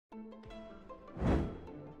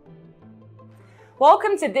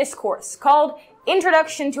Welcome to this course called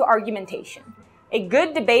Introduction to Argumentation. A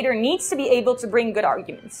good debater needs to be able to bring good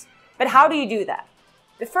arguments. But how do you do that?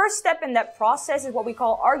 The first step in that process is what we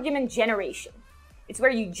call argument generation. It's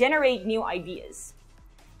where you generate new ideas.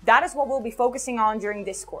 That is what we'll be focusing on during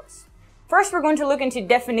this course. First, we're going to look into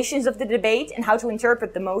definitions of the debate and how to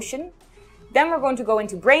interpret the motion. Then we're going to go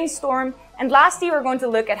into brainstorm. And lastly, we're going to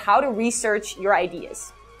look at how to research your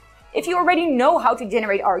ideas. If you already know how to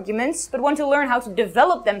generate arguments, but want to learn how to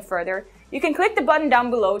develop them further, you can click the button down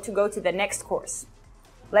below to go to the next course.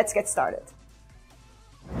 Let's get started.